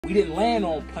We didn't land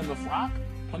on Plymouth Rock.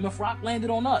 Plymouth Rock landed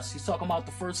on us. He's talking about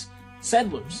the first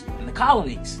settlers and the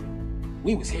colonies.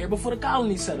 We was here before the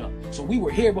colonies set up. So we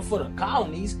were here before the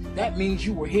colonies. That means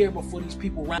you were here before these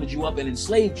people rounded you up and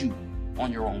enslaved you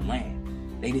on your own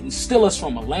land. They didn't steal us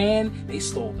from a land. They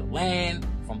stole the land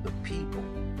from the people.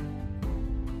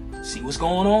 See what's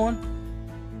going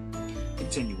on?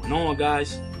 Continuing on,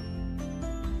 guys.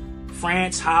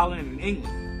 France, Holland, and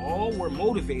England all were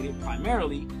motivated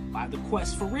primarily by the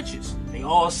quest for riches. They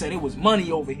all said it was money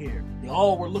over here. They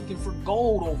all were looking for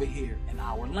gold over here in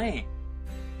our land.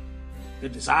 The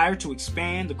desire to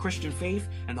expand the Christian faith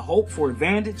and the hope for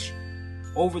advantage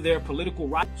over their political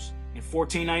rivals. In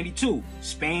 1492,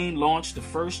 Spain launched the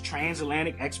first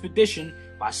transatlantic expedition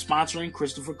by sponsoring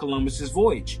Christopher Columbus's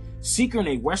voyage, seeking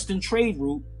a western trade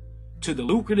route to the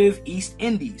lucrative East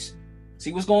Indies.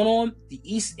 See what's going on? The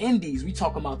East Indies, we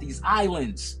talking about these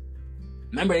islands.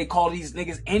 Remember they called these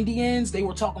niggas Indians? They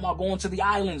were talking about going to the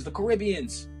islands, the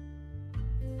Caribbeans.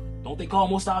 Don't they call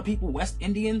most of our people West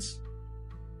Indians?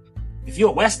 If you're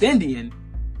a West Indian,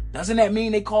 doesn't that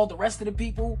mean they called the rest of the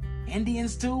people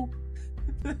Indians too?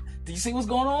 Do you see what's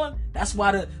going on? That's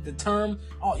why the term,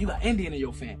 oh, you got Indian in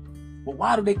your family. But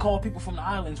why do they call people from the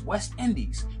islands West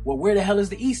Indies? Well, where the hell is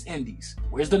the East Indies?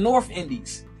 Where's the North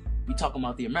Indies? We talking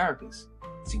about the Americas.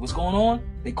 See what's going on?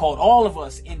 They called all of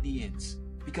us Indians.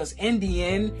 Because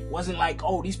Indian wasn't like,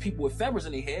 oh, these people with feathers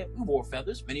in their head. We wore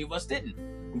feathers. Many of us didn't.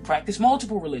 We practiced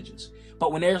multiple religions.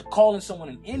 But when they're calling someone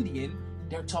an Indian,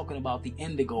 they're talking about the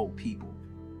indigo people.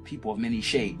 People of many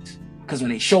shades. Because when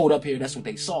they showed up here, that's what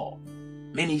they saw.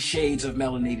 Many shades of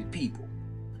melanated people.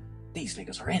 These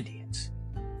niggas are Indians.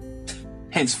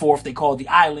 Henceforth, they called the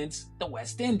islands the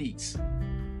West Indies.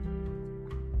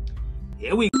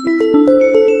 Here we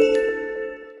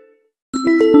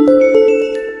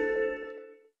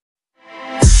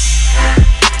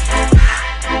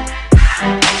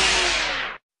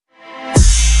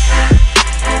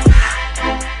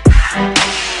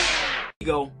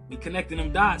go. We connecting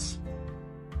them dots.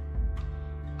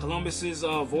 Columbus's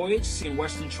voyage, seeing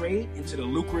Western trade into the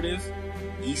lucrative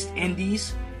East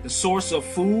Indies, the source of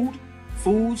food,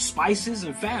 spices,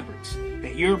 and fabrics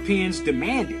that Europeans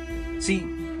demanded. See,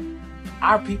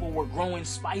 our people were growing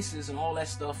spices and all that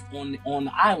stuff on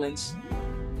the islands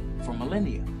for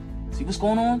millennia. See what's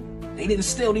going on? They didn't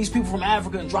steal these people from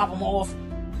Africa and drop them off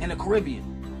in the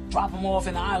Caribbean. Drop them off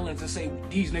in the islands and say,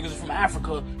 these niggas are from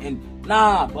Africa. And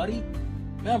nah, buddy.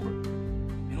 Remember,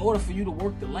 in order for you to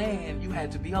work the land, you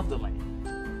had to be of the land.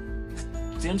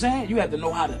 See what I'm saying? You had to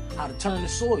know how to turn the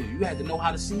soil. You had to know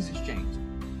how the seasons change.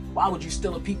 Why would you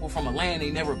steal a people from a land they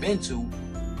never been to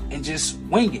and just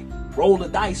wing it? Roll the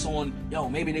dice on, yo,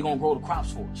 maybe they're going to grow the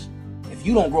crops for us. If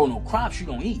you don't grow no crops, you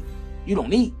don't eat. You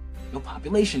don't eat, your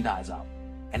population dies out.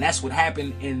 And that's what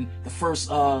happened in the first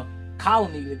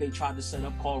colony that they tried to set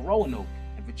up called Roanoke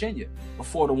in Virginia,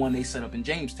 before the one they set up in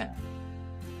Jamestown,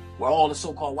 where all the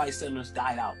so-called white settlers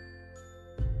died out.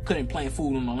 Couldn't plant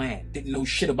food on the land. Didn't know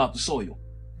shit about the soil.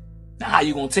 Now how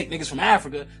you gonna take niggas from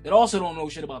Africa that also don't know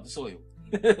shit about the soil?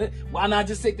 Why not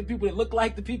just take the people that look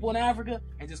like the people in Africa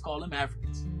and just call them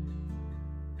Africans?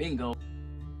 Bingo.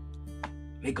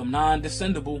 Make them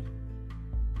non-descendable.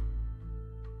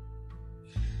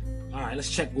 All right,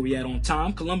 let's check where we at on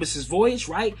time. Columbus's voyage,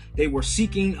 right? They were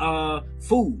seeking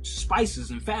foods, spices,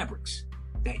 and fabrics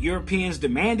that Europeans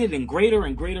demanded in greater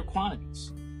and greater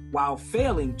quantities. While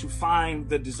failing to find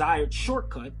the desired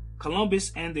shortcut,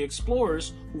 Columbus and the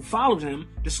explorers who followed him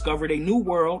discovered a new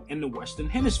world in the Western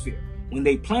Hemisphere when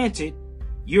they planted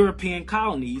European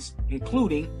colonies,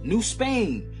 including New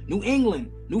Spain, New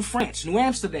England, New France, New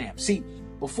Amsterdam. See,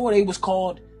 before they was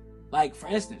called, like, for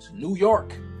instance, New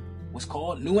York was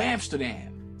called New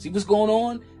Amsterdam. See what's going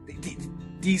on?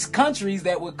 These countries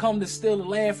that would come to steal the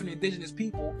land from the indigenous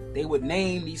people, they would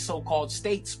name these so-called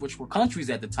states, which were countries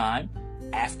at the time,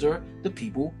 after the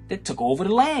people that took over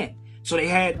the land. So they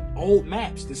had old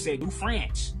maps that said New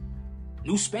France,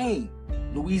 New Spain.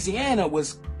 Louisiana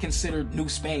was considered New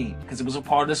Spain because it was a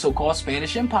part of the so-called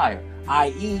Spanish Empire,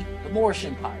 i.e. the Moorish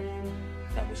Empire,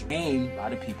 that was named by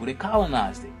the people that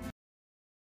colonized it.